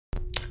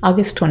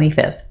August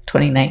 25th,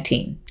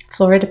 2019.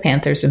 Florida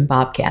Panthers and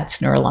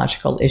Bobcats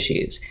neurological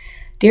issues.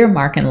 Dear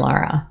Mark and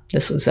Laura,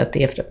 this was at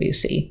the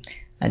FWC,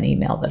 an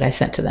email that I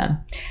sent to them.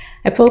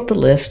 I pulled the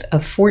list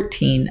of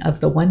 14 of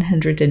the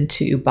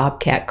 102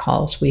 Bobcat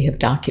calls we have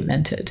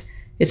documented.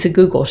 It's a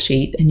Google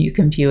sheet, and you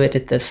can view it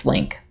at this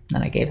link.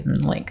 Then I gave them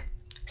the link.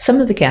 Some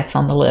of the cats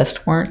on the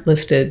list weren't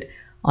listed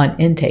on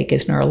intake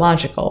as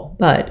neurological,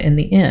 but in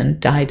the end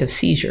died of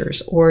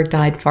seizures or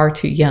died far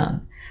too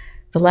young.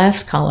 The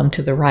last column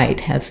to the right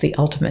has the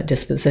ultimate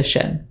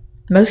disposition.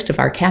 Most of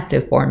our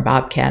captive-born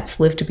bobcats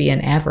live to be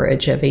an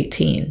average of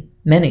 18.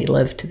 Many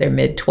lived to their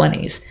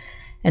mid-20s,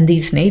 and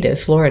these native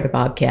Florida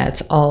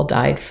bobcats all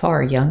died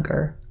far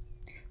younger.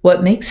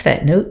 What makes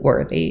that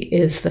noteworthy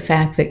is the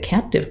fact that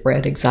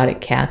captive-bred exotic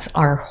cats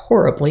are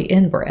horribly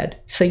inbred,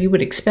 so you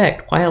would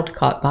expect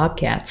wild-caught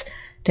bobcats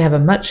to have a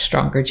much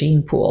stronger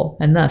gene pool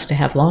and thus to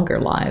have longer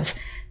lives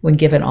when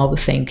given all the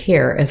same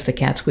care as the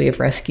cats we have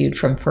rescued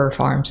from fur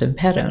farms and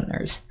pet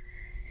owners.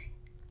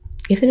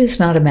 If it is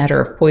not a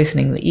matter of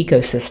poisoning the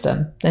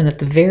ecosystem, then at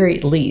the very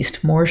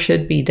least more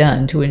should be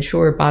done to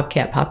ensure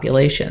bobcat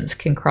populations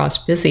can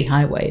cross busy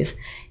highways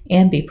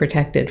and be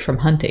protected from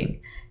hunting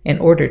in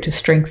order to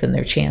strengthen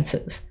their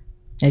chances.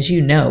 As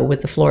you know,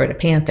 with the Florida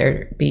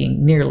panther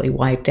being nearly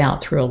wiped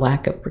out through a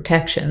lack of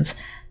protections,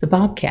 the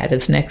bobcat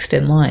is next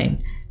in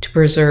line to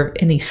preserve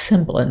any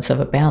semblance of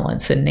a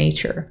balance in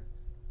nature.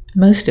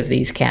 Most of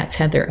these cats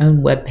had their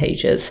own web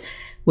pages,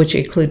 which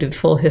included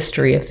full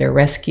history of their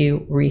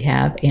rescue,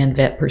 rehab, and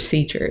vet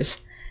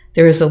procedures.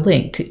 There is a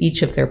link to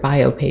each of their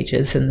bio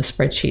pages in the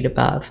spreadsheet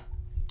above.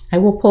 I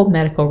will pull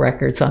medical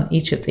records on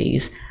each of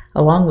these,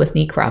 along with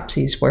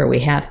necropsies where we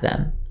have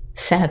them.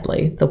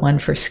 Sadly, the one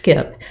for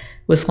Skip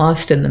was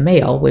lost in the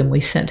mail when we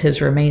sent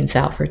his remains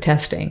out for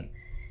testing.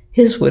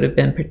 His would have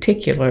been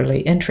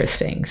particularly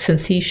interesting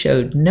since he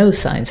showed no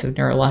signs of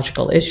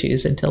neurological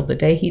issues until the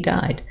day he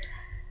died.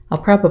 I'll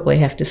probably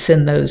have to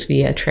send those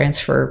via a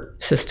transfer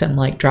system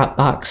like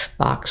Dropbox,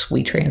 Box,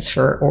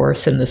 WeTransfer, or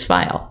send this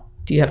file.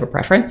 Do you have a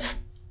preference?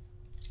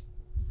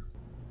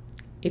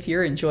 If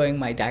you're enjoying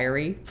my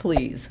diary,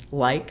 please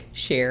like,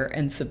 share,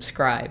 and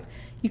subscribe.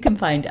 You can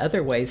find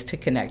other ways to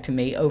connect to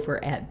me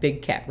over at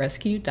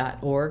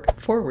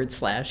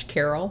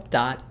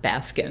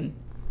bigcatrescue.org/Carole.Baskin.